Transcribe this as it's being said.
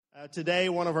Today,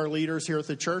 one of our leaders here at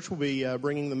the church will be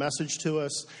bringing the message to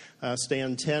us,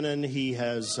 Stan Tenen. He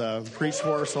has preached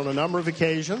for us on a number of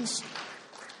occasions.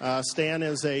 Stan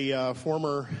is a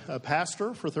former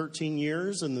pastor for 13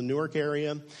 years in the Newark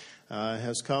area,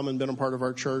 has come and been a part of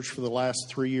our church for the last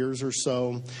 3 years or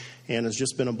so, and has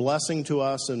just been a blessing to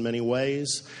us in many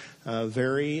ways.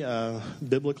 Very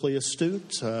biblically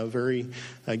astute, very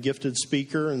gifted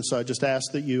speaker, and so I just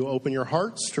ask that you open your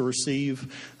hearts to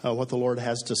receive what the Lord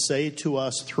has to say to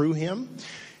us through him.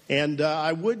 And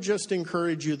I would just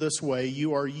encourage you this way.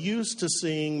 You are used to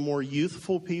seeing more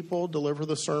youthful people deliver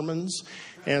the sermons,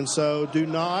 and so do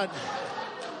not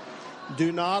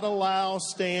allow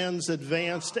Stan's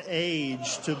advanced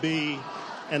age to be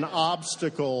an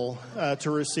obstacle to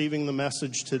receiving the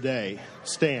message today.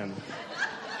 Stan.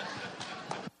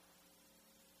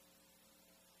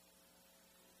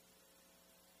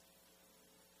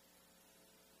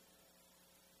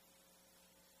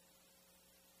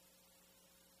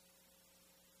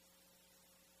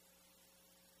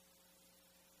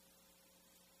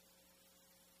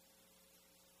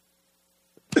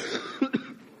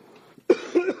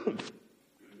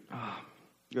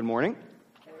 Good morning.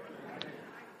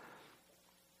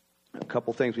 A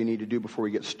couple things we need to do before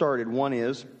we get started. One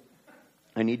is,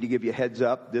 I need to give you a heads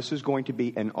up. This is going to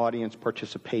be an audience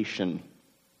participation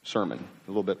sermon a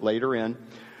little bit later in.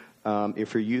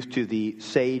 If you're used to the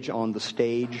sage on the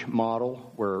stage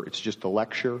model, where it's just a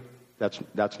lecture,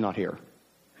 that's not here.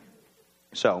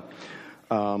 So,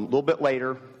 a little bit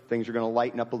later, things are going to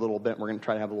lighten up a little bit, and we're going to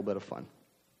try to have a little bit of fun.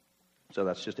 So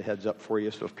that's just a heads up for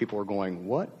you. So if people are going,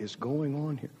 what is going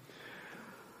on here?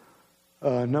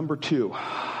 Number 2,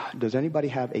 does anybody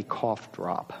have a cough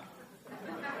drop?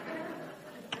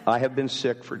 I have been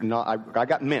sick I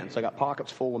got mints. I got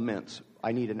pockets full of mints.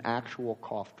 I need an actual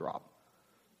cough drop.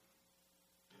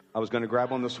 I was going to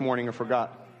grab one this morning and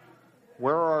forgot.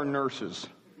 Where are our nurses?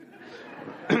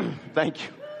 Thank you.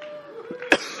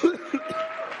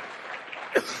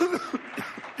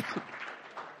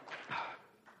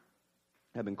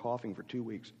 I've been coughing for 2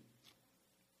 weeks.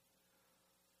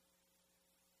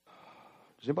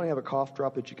 Does anybody have a cough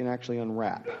drop that you can actually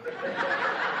unwrap?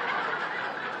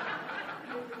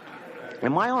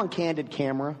 Am I on candid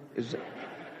camera?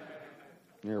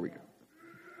 There we go.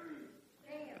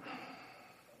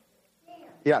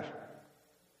 Yes.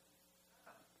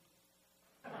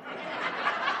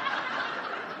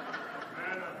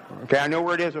 Okay, I know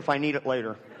where it is if I need it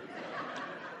later.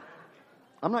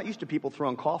 I'm not used to people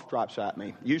throwing cough drops at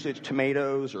me. Usually it's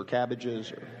tomatoes or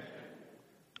cabbages.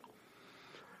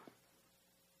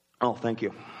 Oh, thank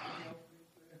you.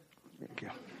 Thank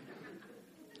you.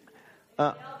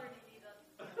 A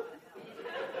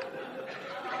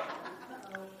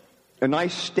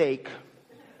nice steak,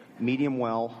 medium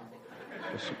well,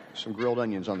 with some grilled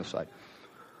onions on the side.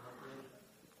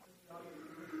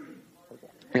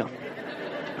 Yeah.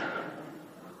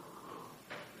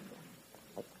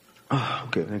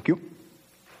 Okay, thank you.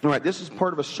 All right, this is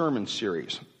part of a sermon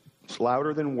series. It's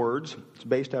louder than words. It's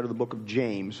based out of the book of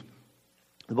James.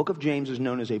 The book of James is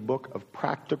known as a book of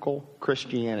practical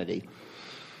Christianity.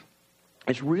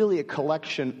 It's really a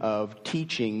collection of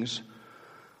teachings.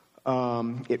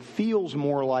 It feels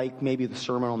more like maybe the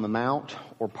Sermon on the Mount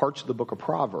or parts of the book of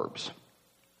Proverbs.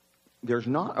 There's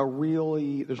not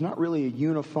really a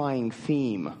unifying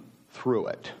theme through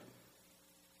it.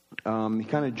 He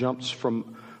kind of jumps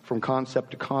from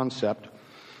concept to concept.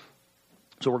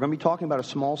 So we're going to be talking about a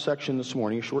small section this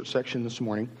morning, a short section this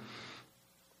morning.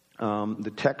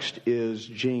 The text is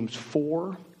James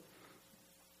 4.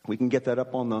 We can get that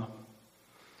up on the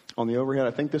overhead.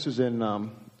 I think this is in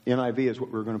NIV is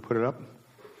what we're going to put it up.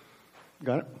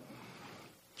 Got it?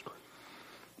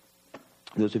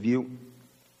 Those of you,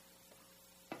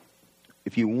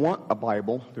 if you want a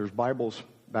Bible, there's Bibles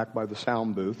back by the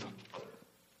sound booth.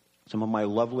 Some of my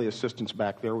lovely assistants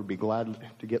back there would be glad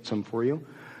to get some for you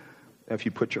if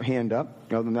you put your hand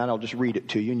up. Other than that, I'll just read it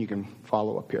to you and you can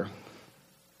follow up here.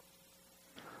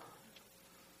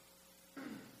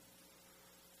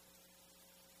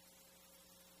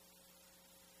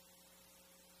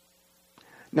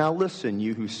 Now listen,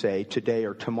 you who say, today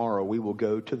or tomorrow we will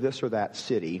go to this or that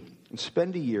city and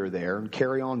spend a year there and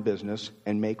carry on business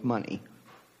and make money.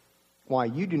 Why,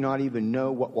 you do not even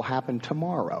know what will happen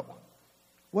tomorrow.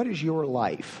 What is your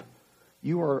life?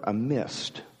 You are a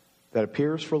mist that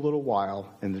appears for a little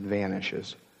while and then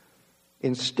vanishes.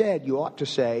 Instead, you ought to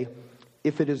say,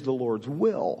 if it is the Lord's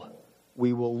will,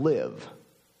 we will live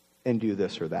and do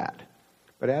this or that.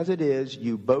 But as it is,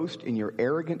 you boast in your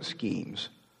arrogant schemes.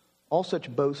 All such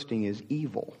boasting is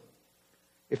evil.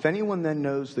 If anyone then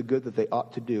knows the good that they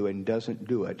ought to do and doesn't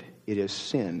do it, it is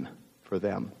sin for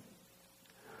them.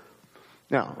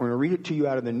 Now, I'm going to read it to you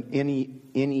out of the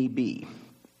NEB,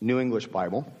 New English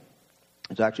Bible.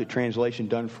 It's actually a translation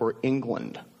done for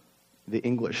England, the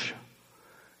English.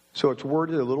 So it's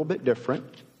worded a little bit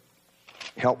different.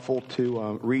 Helpful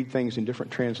to read things in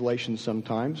different translations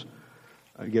sometimes.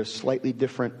 Get a slightly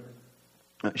different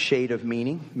shade of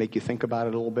meaning, make you think about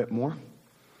it a little bit more.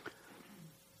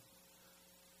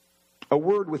 A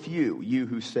word with you, you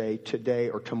who say, today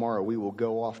or tomorrow we will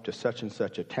go off to such and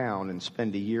such a town and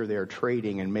spend a year there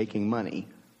trading and making money.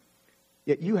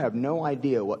 Yet you have no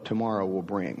idea what tomorrow will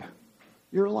bring.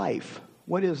 Your life,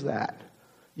 what is that?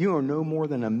 You are no more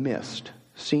than a mist,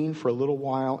 seen for a little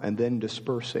while and then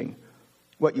dispersing.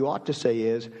 What you ought to say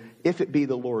is, if it be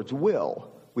the Lord's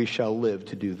will, we shall live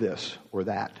to do this or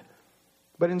that.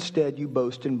 But instead you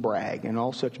boast and brag, and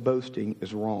all such boasting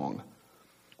is wrong.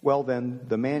 Well then,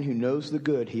 the man who knows the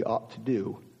good he ought to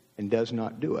do and does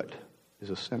not do it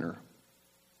is a sinner.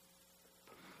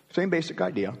 Same basic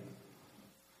idea.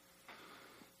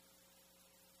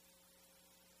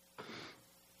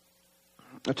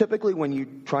 Now, typically when you're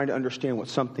trying to understand what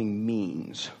something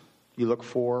means, you look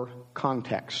for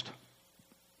context.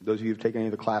 Those of you who've taken any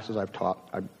of the classes I've taught,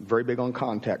 I'm very big on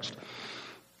context.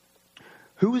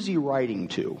 Who is he writing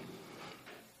to?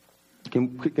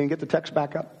 Can you get the text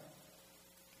back up?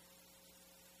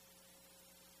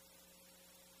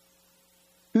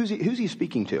 Who's he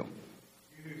speaking to?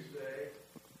 You say.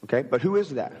 Okay, but who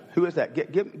is that? Who is that?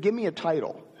 Give me a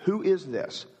title. Who is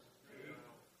this?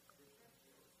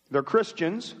 They're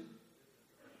Christians.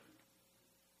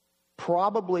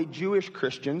 Probably Jewish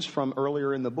Christians from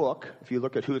earlier in the book, if you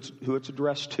look at who it's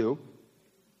addressed to.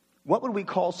 What would we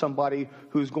call somebody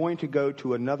who's going to go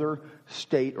to another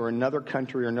state or another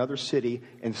country or another city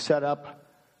and set up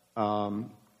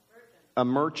a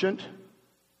merchant?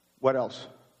 What else?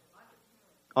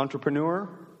 Entrepreneur?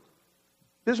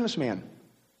 Businessman.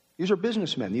 These are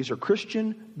businessmen. These are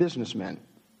Christian businessmen.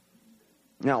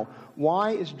 Now,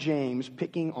 why is James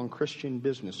picking on Christian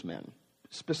businessmen?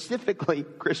 Specifically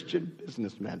Christian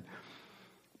businessmen.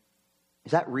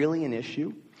 Is that really an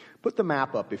issue? Put the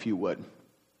map up if you would.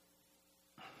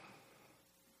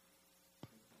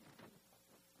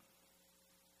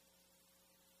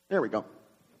 There we go.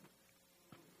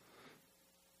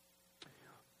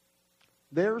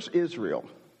 There's Israel,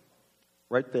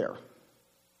 right there.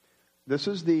 This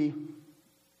is the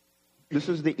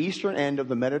eastern end of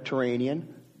the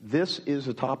Mediterranean. This is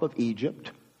the top of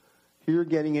Egypt. Here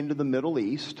getting into the Middle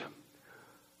East.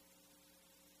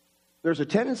 There's a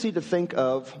tendency to think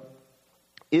of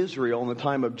Israel in the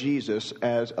time of Jesus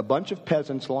as a bunch of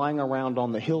peasants lying around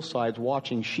on the hillsides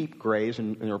watching sheep graze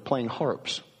and they're playing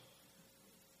harps.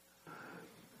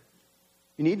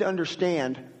 You need to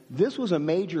understand, this was a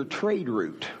major trade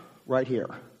route right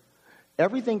here.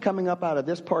 Everything coming up out of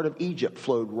this part of Egypt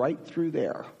flowed right through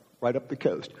there, right up the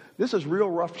coast. This is real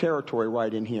rough territory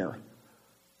right in here.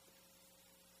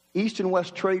 East and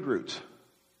west trade routes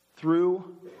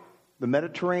through the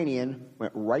Mediterranean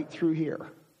went right through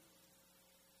here.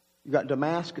 You got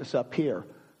Damascus up here.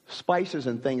 Spices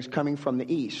and things coming from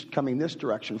the east, coming this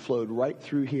direction, flowed right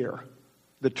through here.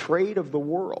 The trade of the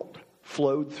world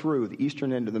flowed through the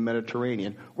eastern end of the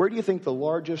Mediterranean. Where do you think the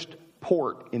largest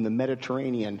port in the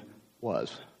Mediterranean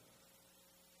was?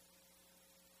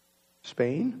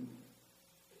 Spain?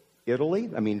 Italy?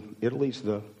 I mean, Italy's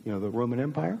the Roman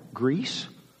Empire. Greece?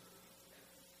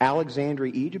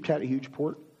 Alexandria, Egypt had a huge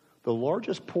port. The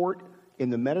largest port in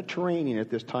the Mediterranean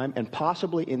at this time, and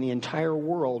possibly in the entire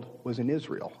world, was in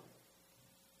Israel.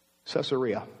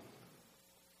 Caesarea.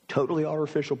 Totally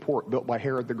artificial port built by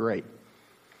Herod the Great.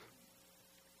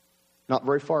 Not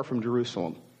very far from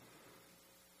Jerusalem.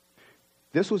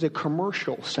 This was a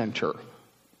commercial center.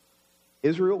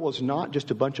 Israel was not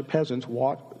just a bunch of peasants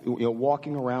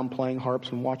walking around playing harps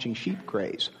and watching sheep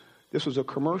graze. This was a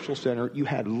commercial center. You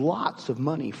had lots of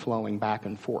money flowing back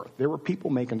and forth. There were people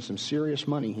making some serious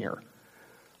money here.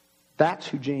 That's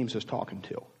who James is talking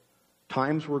to.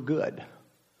 Times were good.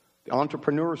 The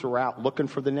entrepreneurs were out looking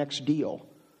for the next deal.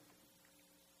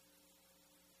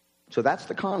 So that's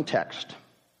the context.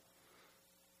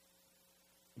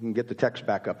 You can get the text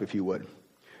back up if you would.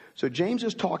 So James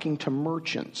is talking to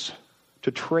merchants,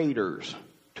 to traders,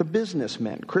 to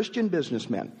businessmen, Christian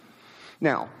businessmen.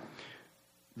 Now,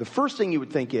 the first thing you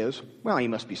would think is, well, he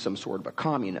must be some sort of a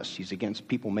communist. He's against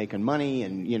people making money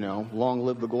and, long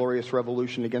live the glorious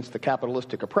revolution against the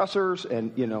capitalistic oppressors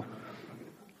and,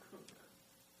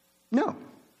 No.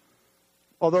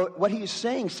 Although what he's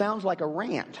saying sounds like a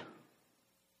rant.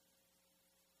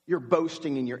 You're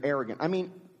boasting and you're arrogant. I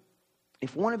mean,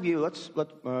 If one of you,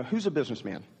 who's a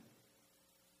businessman?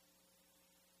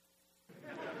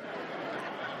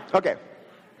 Okay.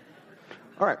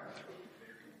 All right.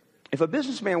 If a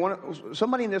businessman,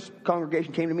 somebody in this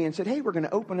congregation came to me and said, hey, we're going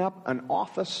to open up an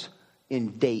office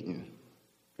in Dayton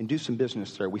and do some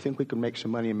business there. We think we can make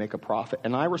some money and make a profit.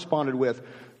 And I responded with,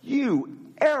 you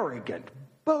arrogant,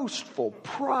 boastful,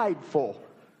 prideful,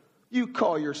 you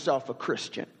call yourself a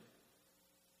Christian.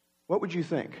 What would you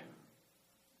think?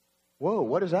 Whoa,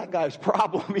 what is that guy's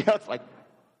problem? Yeah, it's like,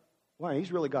 wow,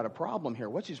 he's really got a problem here.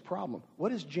 What's his problem?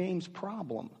 What is James'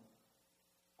 problem?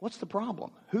 What's the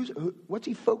problem? What's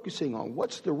he focusing on?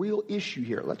 What's the real issue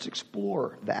here? Let's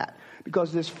explore that.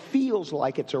 Because this feels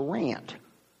like it's a rant.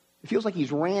 It feels like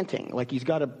he's ranting, like he's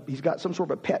got some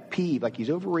sort of a pet peeve, like he's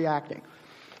overreacting.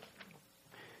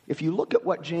 If you look at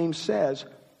what James says,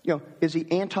 is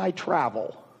he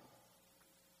anti-travel?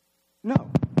 No.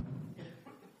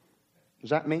 Is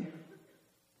that me?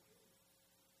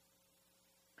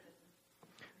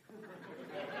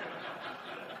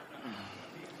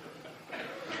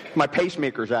 My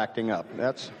pacemaker's acting up.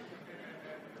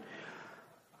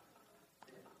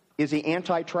 Is he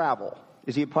anti-travel?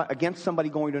 Is he against somebody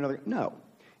going to another? No.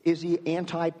 Is he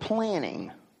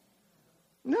anti-planning?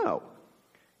 No.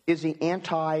 Is he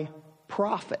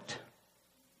anti-profit?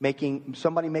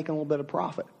 Somebody making a little bit of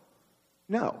profit?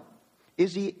 No.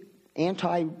 Is he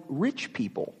anti-rich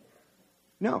people?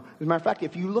 No. As a matter of fact,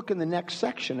 if you look in the next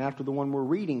section after the one we're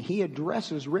reading, he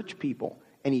addresses rich people.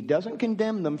 And he doesn't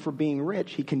condemn them for being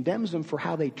rich. He condemns them for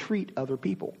how they treat other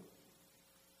people.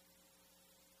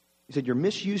 He said, you're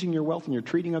misusing your wealth and you're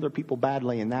treating other people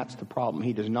badly, and that's the problem.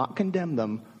 He does not condemn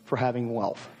them for having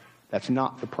wealth. That's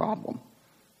not the problem.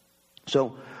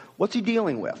 So, what's he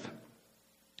dealing with?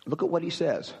 Look at what he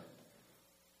says.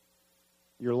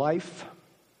 Your life,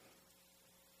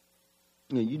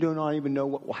 you do not even know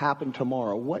what will happen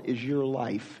tomorrow. What is your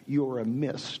life? You're a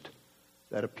mist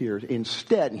that appears.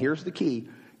 Instead, and here's the key,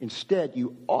 instead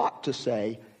you ought to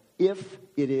say, if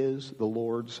it is the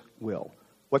Lord's will.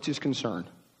 What's his concern?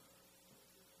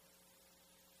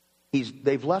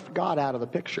 They've left God out of the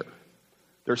picture.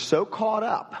 They're so caught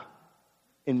up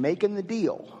in making the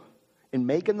deal, in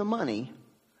making the money,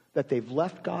 that they've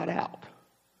left God out.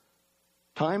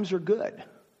 Times are good.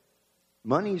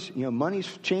 Money's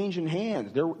changing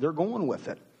hands. They're going with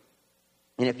it.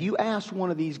 And if you asked one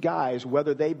of these guys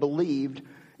whether they believed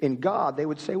in God, they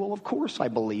would say, well, of course I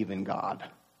believe in God.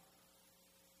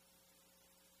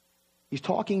 He's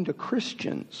talking to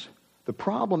Christians. The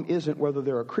problem isn't whether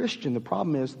they're a Christian. The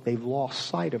problem is they've lost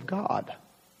sight of God.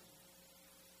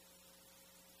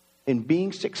 In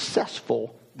being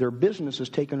successful, their business has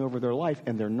taken over their life,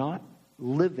 and they're not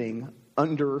living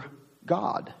under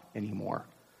God anymore.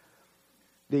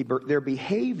 Their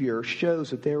behavior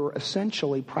shows that they were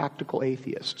essentially practical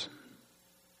atheists.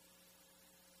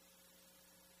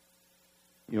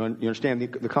 You understand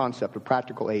the concept of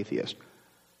practical atheist.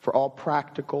 For all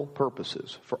practical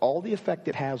purposes, for all the effect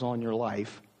it has on your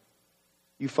life,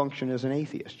 you function as an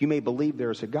atheist. You may believe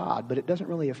there's a God, but it doesn't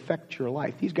really affect your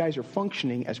life. These guys are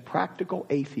functioning as practical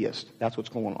atheists. That's what's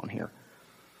going on here.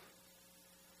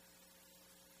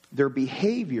 Their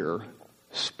behavior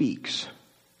speaks.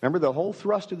 Remember, the whole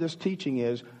thrust of this teaching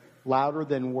is louder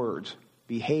than words.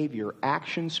 Behavior,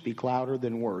 actions speak louder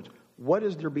than words. What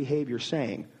is their behavior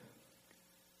saying?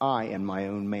 I am my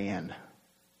own man.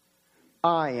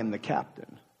 I am the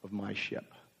captain of my ship.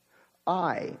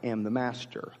 I am the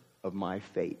master of my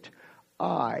fate.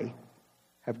 I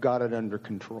have got it under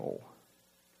control.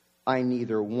 I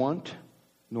neither want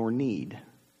nor need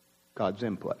God's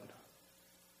input.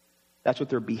 That's what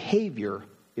their behavior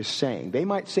is saying. They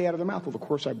might say out of their mouth, well, of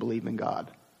course I believe in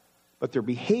God. But their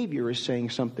behavior is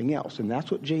saying something else. And that's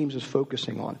what James is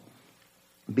focusing on.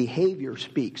 Behavior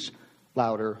speaks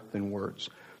louder than words.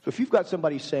 So if you've got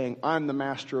somebody saying, I'm the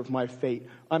master of my fate,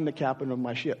 I'm the captain of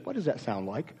my ship, what does that sound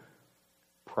like?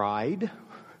 Pride?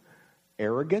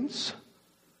 Arrogance?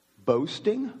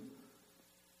 Boasting?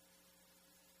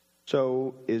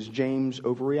 So is James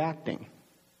overreacting?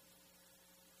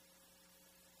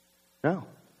 No.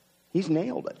 He's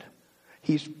nailed it.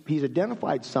 He's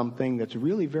identified something that's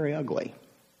really very ugly,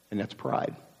 and that's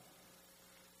pride.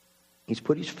 He's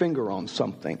put his finger on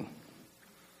something.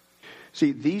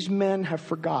 See, these men have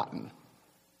forgotten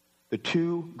the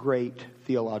two great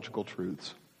theological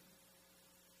truths.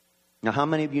 Now, how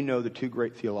many of you know the two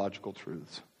great theological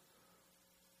truths?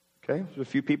 Okay, so a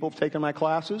few people have taken my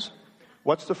classes.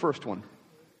 What's the first one?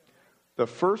 The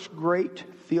first great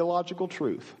theological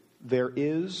truth: there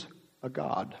is a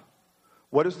God.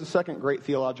 What is the second great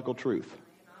theological truth?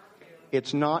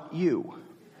 It's not you.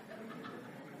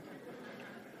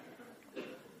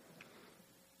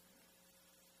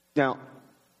 Now,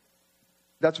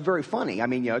 that's very funny. I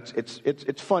mean,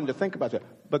 it's fun to think about that.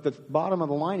 But the bottom of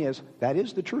the line is, that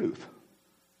is the truth.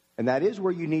 And that is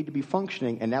where you need to be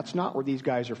functioning, and that's not where these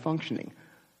guys are functioning.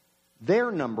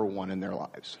 They're number one in their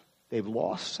lives. They've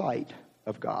lost sight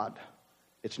of God.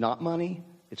 It's not money.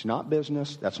 It's not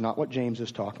business. That's not what James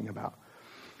is talking about.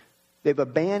 They've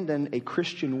abandoned a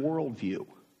Christian worldview.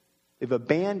 They've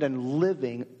abandoned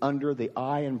living under the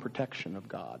eye and protection of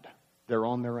God. They're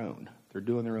on their own. They're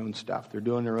doing their own stuff. They're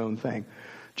doing their own thing.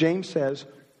 James says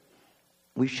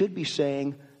we should be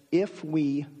saying, if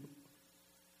we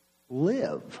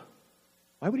live.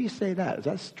 Why would he say that? Does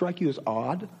that strike you as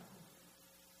odd?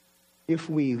 If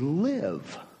we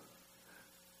live,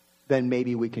 then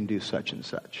maybe we can do such and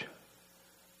such.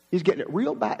 He's getting it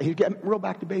real back. He's getting real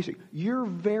back to basic. Your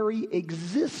very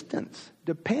existence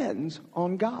depends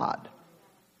on God.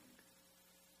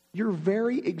 Your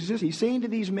very existence. He's saying to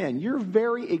these men, your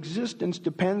very existence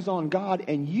depends on God,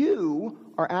 and you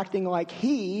are acting like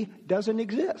He doesn't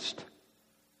exist.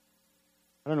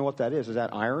 I don't know what that is. Is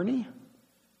that irony?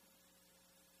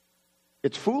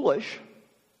 It's foolish.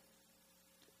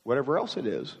 Whatever else it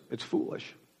is, it's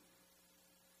foolish.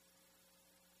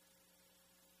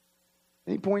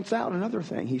 And he points out another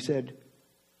thing. He said,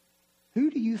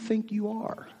 who do you think you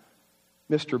are?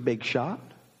 Mr. Big Shot?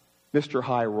 Mr.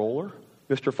 High Roller?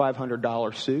 Mr.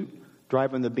 $500 suit?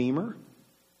 Driving the Beamer?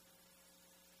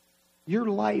 Your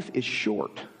life is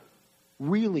short.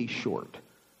 Really short.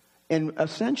 And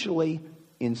essentially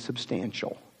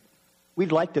insubstantial.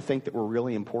 We'd like to think that we're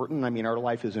really important. I mean, our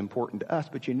life is important to us.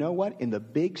 But you know what? In the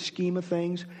big scheme of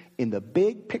things, in the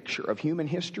big picture of human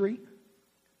history,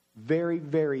 very,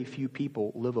 very few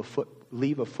people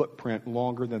leave a footprint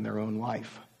longer than their own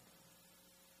life.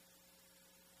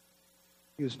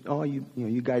 He goes, oh,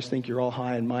 you guys think you're all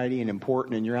high and mighty and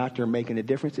important and you're out there making a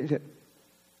difference? He said,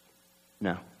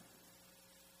 no.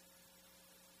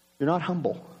 You're not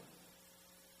humble.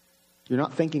 You're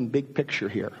not thinking big picture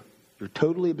here. You're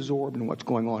totally absorbed in what's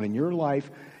going on in your life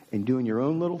and doing your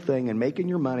own little thing and making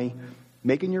your money,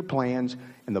 making your plans.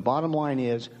 And the bottom line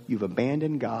is you've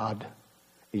abandoned God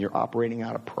and you're operating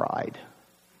out of pride.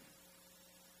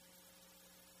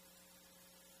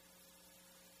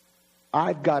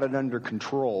 I've got it under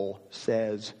control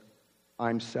says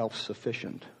I'm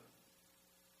self-sufficient.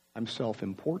 I'm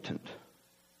self-important.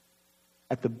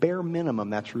 At the bare minimum,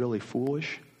 that's really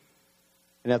foolish.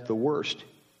 And at the worst,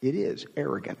 it is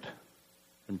arrogant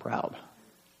and proud.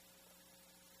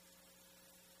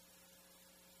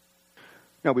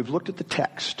 Now, we've looked at the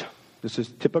text. This is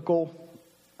typical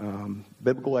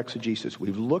biblical exegesis.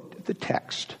 We've looked at the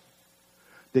text.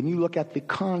 Then you look at the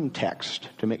context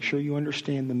to make sure you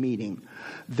understand the meaning.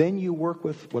 Then you work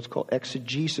with what's called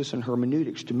exegesis and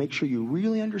hermeneutics to make sure you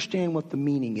really understand what the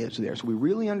meaning is there. So we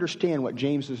really understand what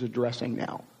James is addressing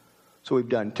now. So we've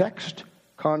done text,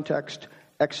 context,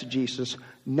 exegesis.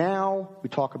 Now we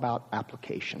talk about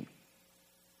application.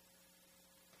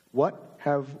 What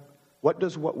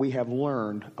does what we have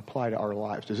learned apply to our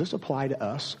lives? Does this apply to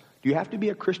us? Do you have to be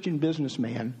a Christian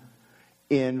businessman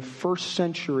in first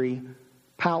century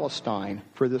Palestine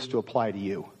for this to apply to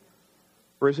you?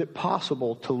 Or is it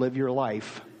possible to live your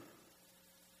life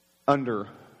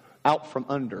out from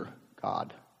under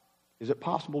God? Is it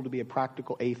possible to be a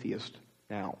practical atheist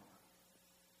now?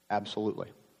 Absolutely.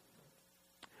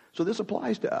 So this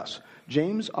applies to us.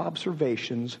 James'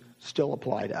 observations still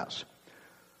apply to us.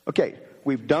 Okay,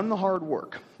 we've done the hard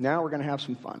work. Now we're going to have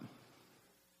some fun.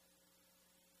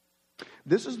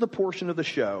 This is the portion of the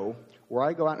show where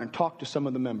I go out and talk to some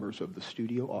of the members of the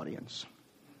studio audience.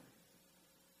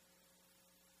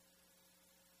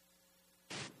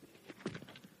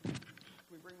 Can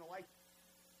we bring the light?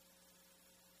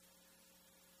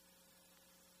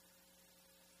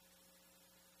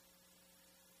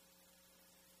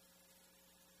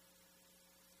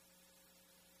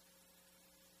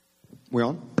 We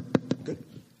on? Good.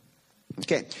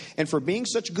 Okay. And for being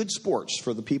such good sports,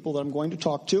 for the people that I'm going to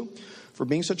talk to, for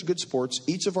being such good sports,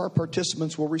 each of our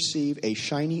participants will receive a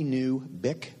shiny new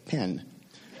Bic pen.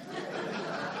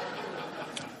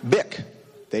 Bic.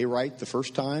 They write the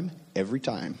first time, every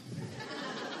time.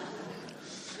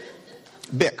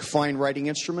 Bic, fine writing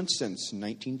instrument since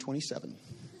 1927.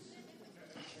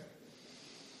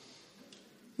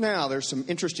 Now, there's some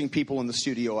interesting people in the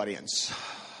studio audience.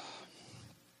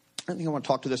 I think I want to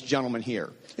talk to this gentleman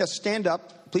here. Yes, stand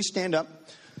up. Please stand up.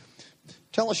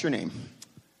 Tell us your name.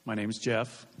 My name's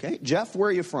Jeff. Okay, Jeff, where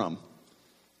are you from?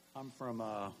 I'm from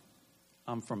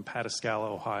Pataskala,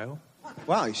 Ohio.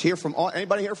 Wow, he's here from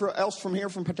anybody else from here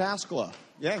from Pataskala?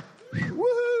 Yeah.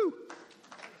 Woohoo!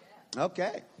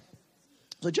 Okay.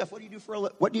 So Jeff, what do you do for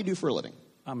a living?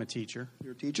 I'm a teacher.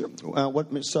 You're a teacher.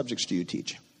 What subjects do you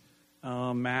teach?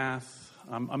 Math.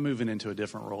 I'm moving into a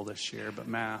different role this year, but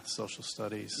math, social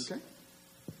studies. Okay.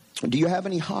 Do you have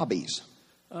any hobbies?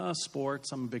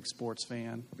 Sports. I'm a big sports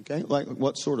fan. Okay. Like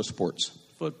what sort of sports?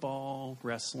 Football,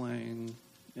 wrestling.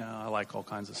 I like all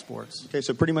kinds of sports. Okay,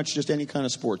 so pretty much just any kind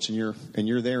of sports, and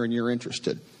you're there and you're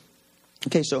interested.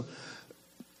 Okay, so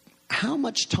how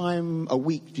much time a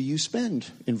week do you spend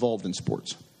involved in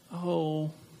sports?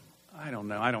 Oh, I don't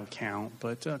know. I don't count,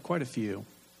 but quite a few.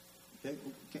 Okay.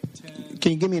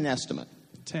 Can you give me an estimate?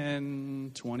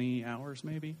 10, 20 hours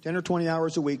maybe. 10 or 20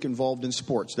 hours a week involved in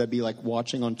sports. That'd be like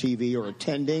watching on TV or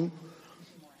attending.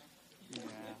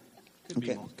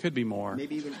 Yeah, could be more.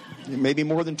 Maybe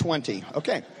more than 20.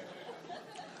 Okay.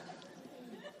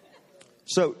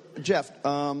 So, Jeff,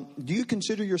 do you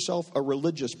consider yourself a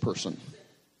religious person?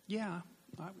 Yeah,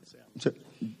 I would say. So,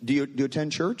 do you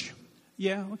attend church?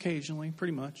 Yeah, occasionally,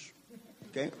 pretty much.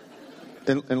 Okay.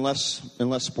 Unless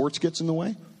sports gets in the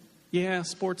way? Yeah,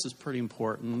 sports is pretty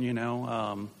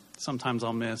important, Sometimes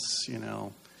I'll miss,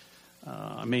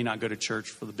 I may not go to church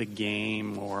for the big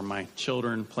game or my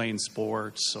children playing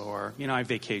sports or, I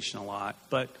vacation a lot.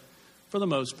 But for the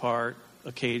most part,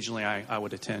 occasionally I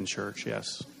would attend church,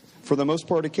 yes. For the most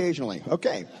part, occasionally.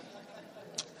 Okay.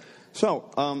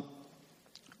 So,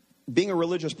 being a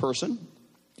religious person,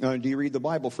 do you read the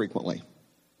Bible frequently?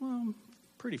 Well,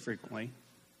 pretty frequently.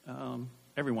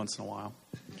 Every once in a while.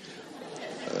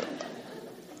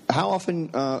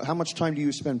 How much time do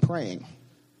you spend praying?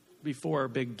 Before a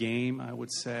big game, I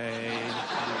would say.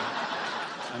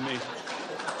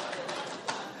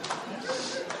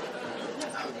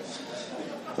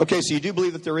 Okay, so you do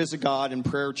believe that there is a God and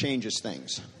prayer changes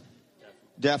things?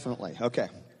 Definitely. Okay.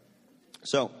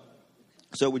 So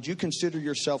would you consider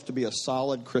yourself to be a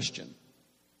solid Christian?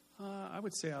 I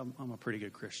would say I'm a pretty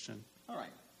good Christian. All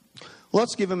right. Well,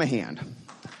 let's give him a hand.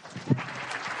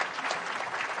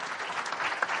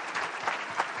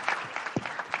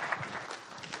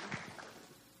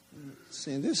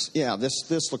 See this? Yeah,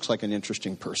 this looks like an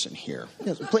interesting person here.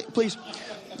 Yes, please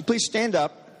stand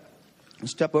up.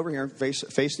 Step over here and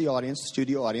face the audience, the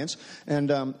studio audience.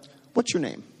 And what's your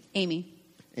name? Amy.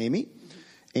 Amy?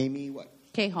 Amy what?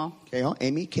 K. Hall. K. Hall.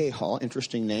 Amy K. Hall.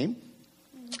 Interesting name.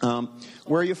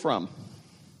 Where are you from?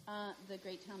 The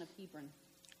great town of Hebron.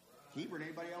 Hebron.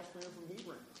 Anybody else from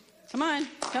Hebron?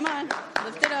 Come on.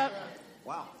 Lift it up.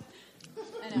 Wow.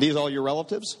 These all your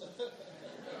relatives?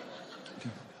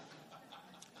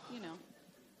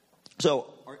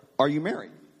 So, are you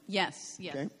married? Yes.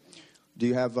 Okay. Do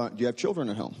you have children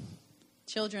at home?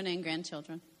 Children and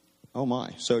grandchildren. Oh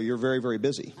my! So you're very, very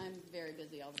busy. I'm very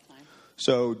busy all the time.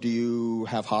 So do you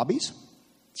have hobbies?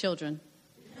 Children.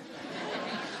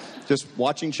 Just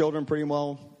watching children pretty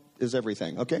well is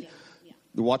everything. Okay. Yeah.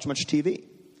 You watch much TV?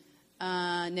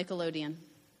 Nickelodeon.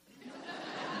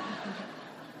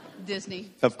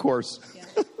 Disney. Of course.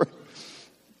 Yeah.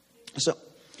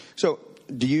 So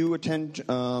do you attend?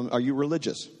 Are you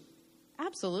religious?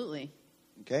 Absolutely.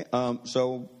 Okay.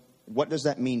 So what does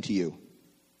that mean to you?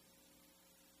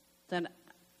 Then.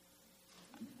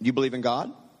 Do you believe in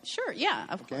God? Sure. Yeah.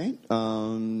 Of course. Okay.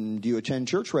 Do you attend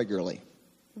church regularly?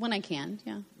 When I can.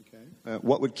 Yeah. Okay.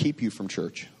 What would keep you from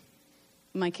church?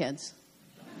 My kids.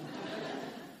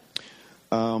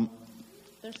 Their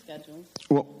schedules.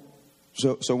 Well,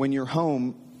 so when you're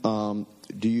home,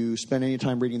 do you spend any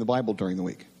time reading the Bible during the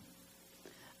week?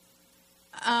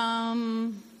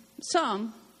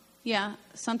 Some. Yeah,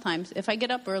 sometimes. If I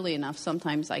get up early enough,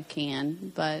 sometimes I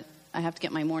can, but I have to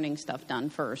get my morning stuff done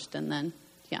first, and then,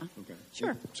 yeah. Okay.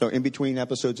 Sure. So in between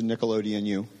episodes of Nickelodeon,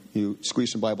 you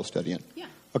squeeze some Bible study in? Yeah.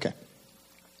 Okay.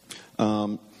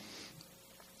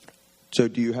 So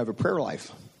do you have a prayer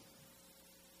life?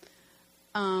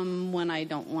 When I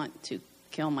don't want to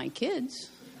kill my kids,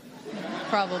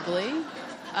 probably.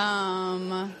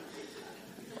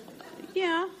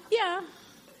 Yeah.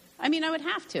 I mean, I would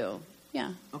have to.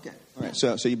 Yeah. Okay. All right.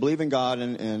 So you believe in God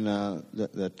and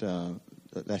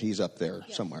that He's up there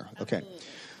somewhere. Okay. Absolutely.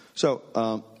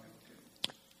 So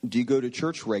do you go to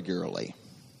church regularly?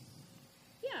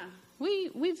 Yeah.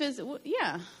 We visit.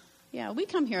 Yeah. We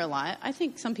come here a lot. I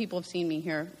think some people have seen me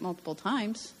here multiple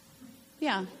times.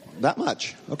 Yeah. That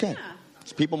much? Okay. Yeah.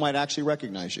 So people might actually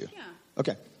recognize you. Yeah.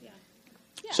 Okay. Yeah.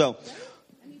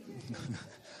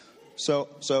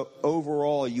 So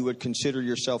overall, you would consider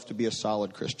yourself to be a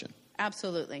solid Christian?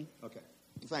 Absolutely. Okay.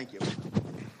 Thank you.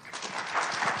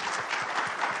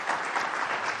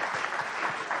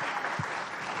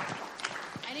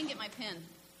 I didn't get my pen.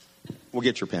 We'll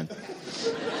get your pen.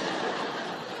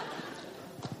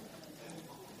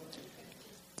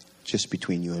 Just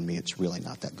between you and me, it's really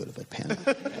not that good of a pen.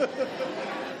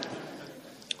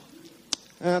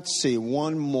 Let's see,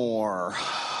 one more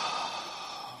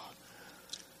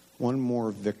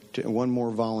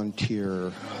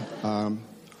volunteer. All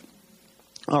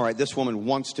right, this woman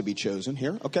wants to be chosen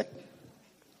here. Okay.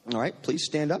 All right, please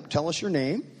stand up. Tell us your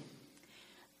name.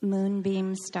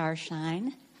 Moonbeam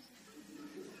Starshine.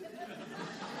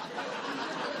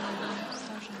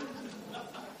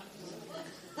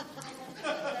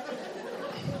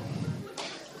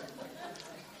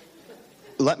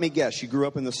 Let me guess, you grew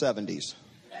up in the 70s.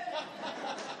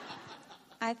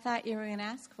 I thought you were going to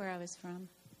ask where I was from.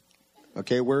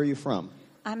 Okay, where are you from?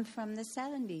 I'm from the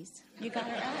 70s. You got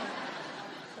it right.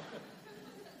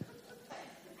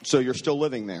 So you're still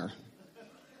living there?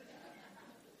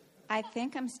 I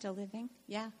think I'm still living.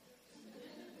 Yeah.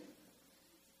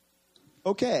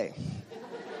 Okay.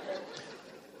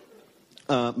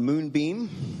 Moonbeam.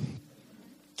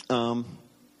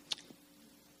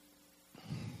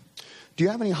 Do you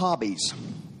have any hobbies?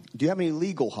 Do you have any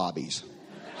legal hobbies?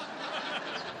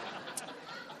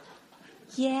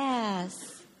 Yes.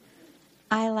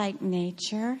 I like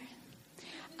nature.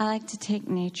 I like to take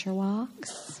nature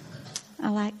walks. I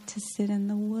like to sit in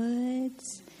the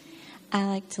woods. I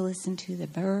like to listen to the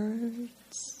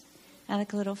birds. I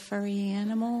like little furry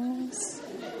animals.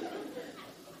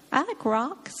 I like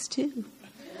rocks, too.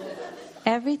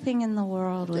 Everything in the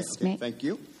world was made. Thank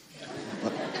you.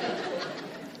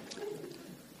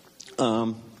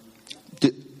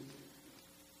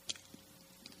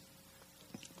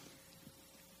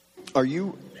 Are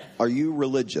you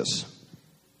religious?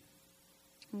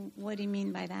 What do you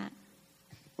mean by that?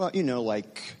 Well,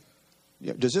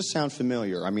 does this sound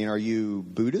familiar? I mean, are you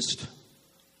Buddhist?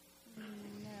 No.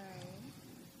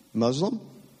 Muslim?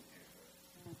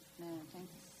 No, I don't think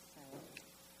so.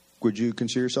 Would you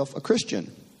consider yourself a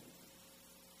Christian?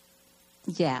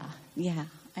 Yeah.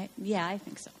 I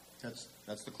think so. That's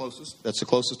the closest? That's the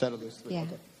closest out of those three? Yeah.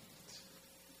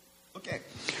 Okay.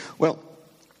 Well,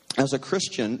 as a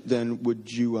Christian, then,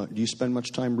 do you spend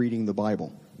much time reading the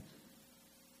Bible?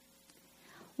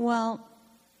 Well,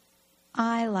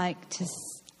 I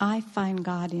find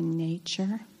God in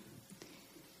nature.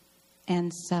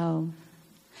 And so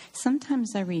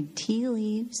sometimes I read tea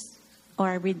leaves or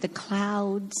I read the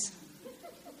clouds.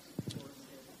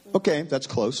 Okay, that's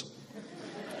close.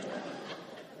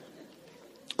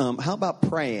 How about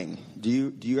praying?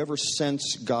 Do you ever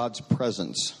sense God's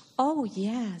presence? Oh,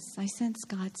 yes. I sense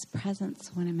God's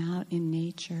presence when I'm out in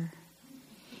nature.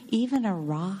 Even a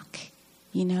rock.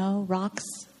 Rocks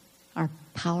are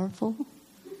powerful.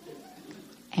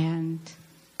 And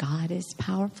God is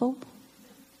powerful.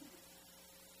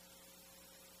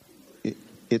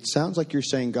 It sounds like you're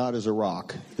saying God is a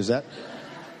rock. Is that?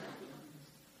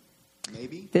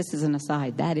 Maybe? This is an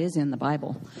aside. That is in the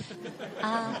Bible.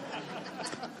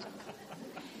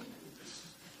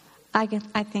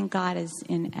 I think God is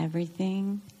in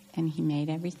everything, and He made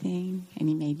everything, and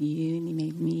He made you, and He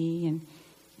made me, and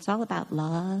it's all about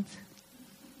love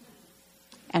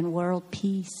and world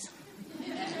peace.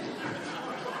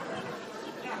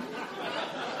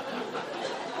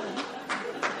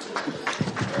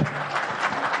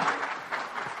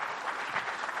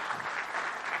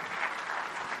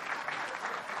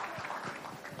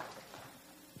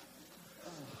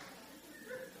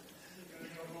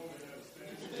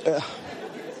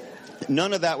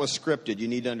 None of that was scripted. You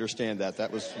need to understand that.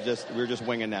 That was we were just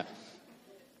winging that.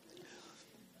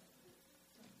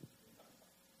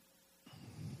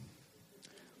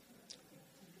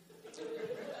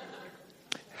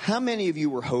 How many of you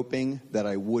were hoping that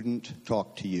I wouldn't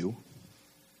talk to you?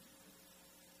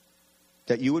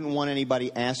 That you wouldn't want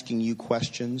anybody asking you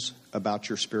questions about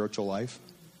your spiritual life?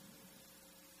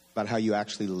 About how you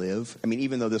actually live? I mean,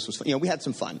 even though this was, we had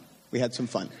some fun. We had some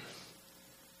fun.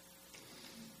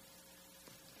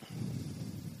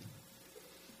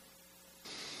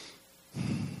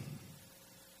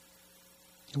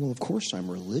 Well, of course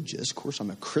I'm religious. Of course I'm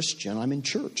a Christian. I'm in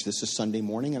church. This is Sunday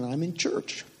morning and I'm in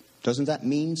church. Doesn't that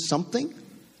mean something?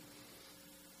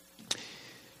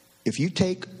 If you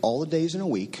take all the days in a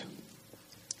week,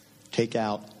 take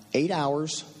out 8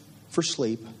 hours for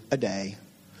sleep a day,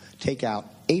 take out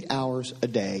 8 hours a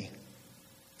day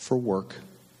for work,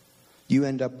 you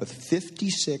end up with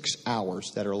 56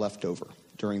 hours that are left over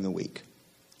during the week.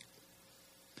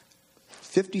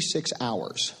 56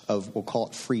 hours of, we'll call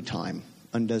it free time.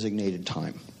 Undesignated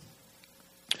time.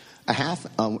 An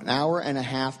hour and a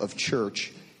half of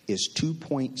church is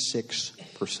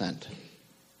 2.6%.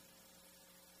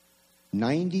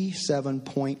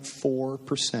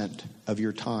 97.4% of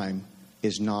your time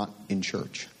is not in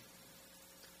church.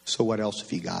 So what else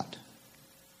have you got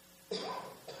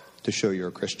to show you're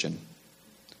a Christian?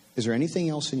 Is there anything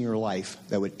else in your life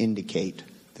that would indicate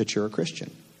that you're a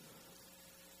Christian?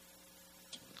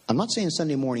 I'm not saying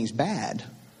Sunday morning's bad.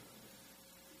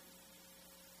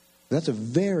 That's a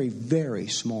very, very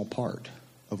small part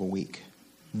of a week.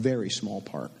 Very small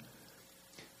part.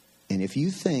 And if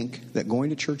you think that going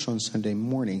to church on Sunday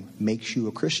morning makes you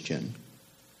a Christian,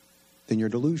 then you're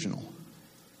delusional.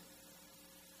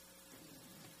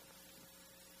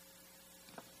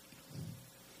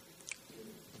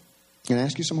 I'm going to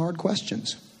ask you some hard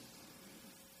questions.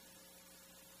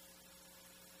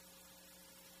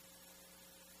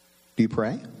 Do you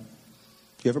pray? Do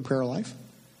you have a prayer life?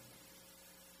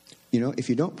 You know, if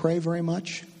you don't pray very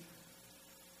much,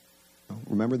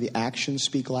 remember the actions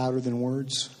speak louder than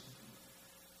words.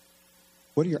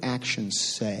 What do your actions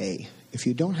say? If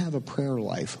you don't have a prayer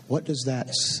life, what does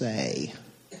that say?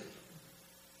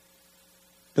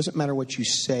 Doesn't matter what you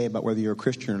say about whether you're a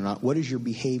Christian or not. What does your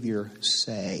behavior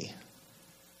say?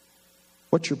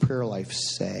 What's your prayer life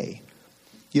say?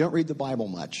 You don't read the Bible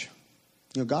much.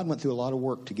 You know, God went through a lot of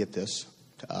work to get this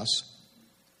to us.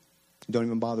 Don't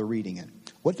even bother reading it.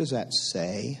 What does that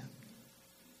say?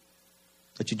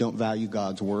 That you don't value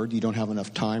God's word? You don't have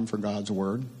enough time for God's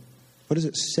word? What does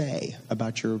it say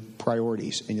about your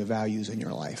priorities and your values in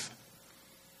your life?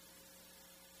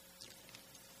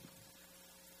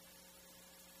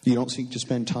 You don't seek to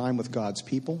spend time with God's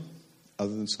people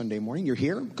other than Sunday morning? You're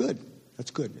here? Good.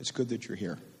 That's good. It's good that you're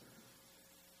here.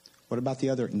 What about the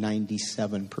other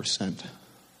 97%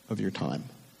 of your time?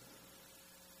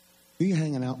 Who are you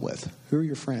hanging out with? Who are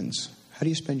your friends? How do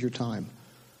you spend your time?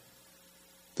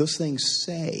 Those things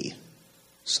say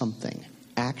something.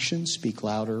 Actions speak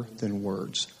louder than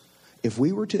words. If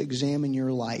we were to examine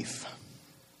your life,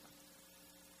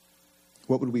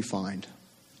 what would we find?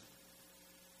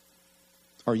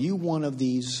 Are you one of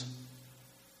these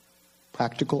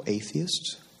practical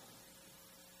atheists?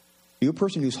 Are you a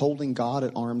person who's holding God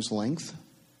at arm's length?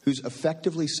 Who's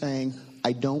effectively saying,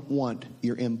 I don't want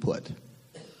your input.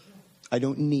 I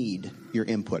don't need your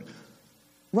input.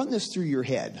 Run this through your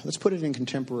head. Let's put it in a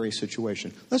contemporary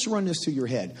situation. Let's run this through your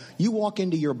head. You walk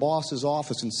into your boss's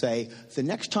office and say, the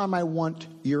next time I want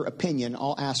your opinion,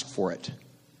 I'll ask for it.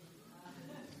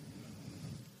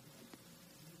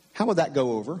 How would that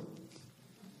go over?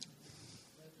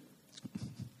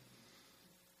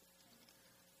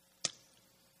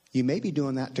 You may be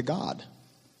doing that to God,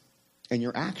 and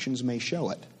your actions may show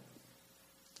it.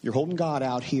 You're holding God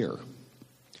out here.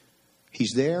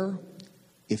 He's there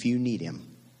if you need him.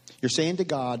 You're saying to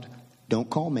God, don't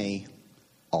call me,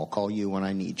 I'll call you when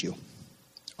I need you.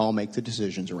 I'll make the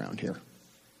decisions around here.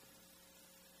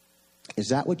 Is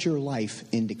that what your life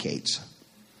indicates?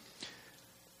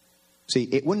 See,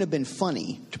 it wouldn't have been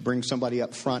funny to bring somebody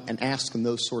up front and ask them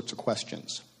those sorts of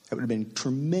questions. It would have been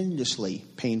tremendously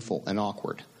painful and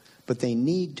awkward. But they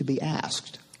need to be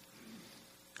asked.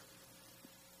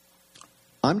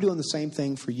 I'm doing the same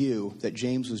thing for you that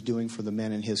James was doing for the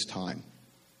men in his time.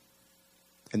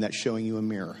 And that's showing you a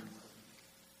mirror.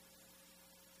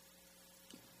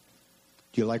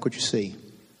 Do you like what you see?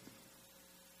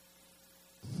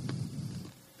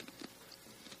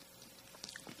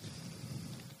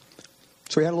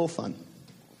 So we had a little fun.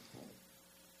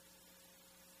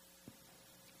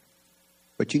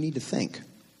 But you need to think.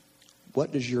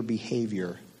 What does your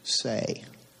behavior say?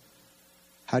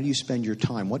 How do you spend your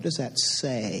time? What does that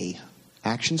say?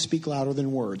 Actions speak louder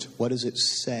than words. What does it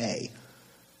say?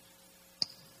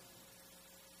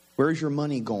 Where's your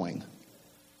money going?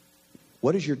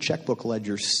 What does your checkbook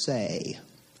ledger say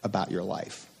about your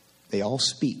life? They all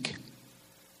speak.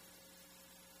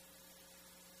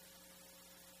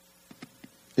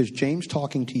 Is James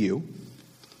talking to you?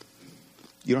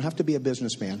 You don't have to be a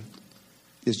businessman.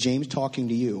 Is James talking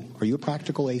to you? Are you a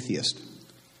practical atheist?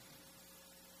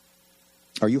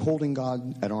 Are you holding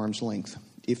God at arm's length?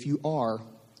 If you are,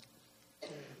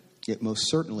 it most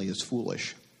certainly is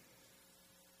foolish.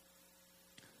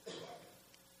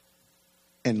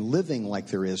 And living like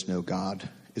there is no God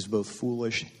is both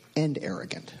foolish and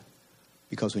arrogant.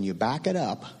 Because when you back it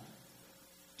up,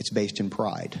 it's based in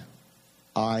pride.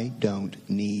 I don't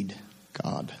need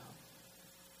God.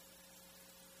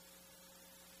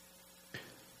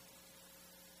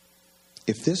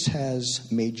 If this has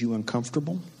made you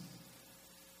uncomfortable,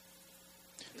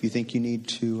 if you think you need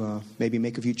to maybe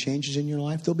make a few changes in your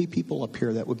life, there'll be people up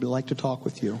here that would like to talk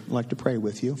with you, like to pray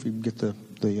with you. If you can get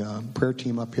the prayer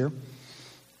team up here.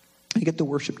 You get the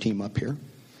worship team up here.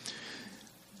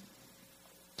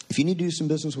 If you need to do some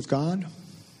business with God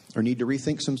or need to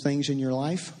rethink some things in your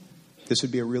life, this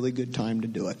would be a really good time to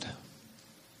do it.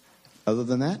 Other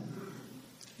than that,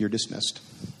 you're dismissed.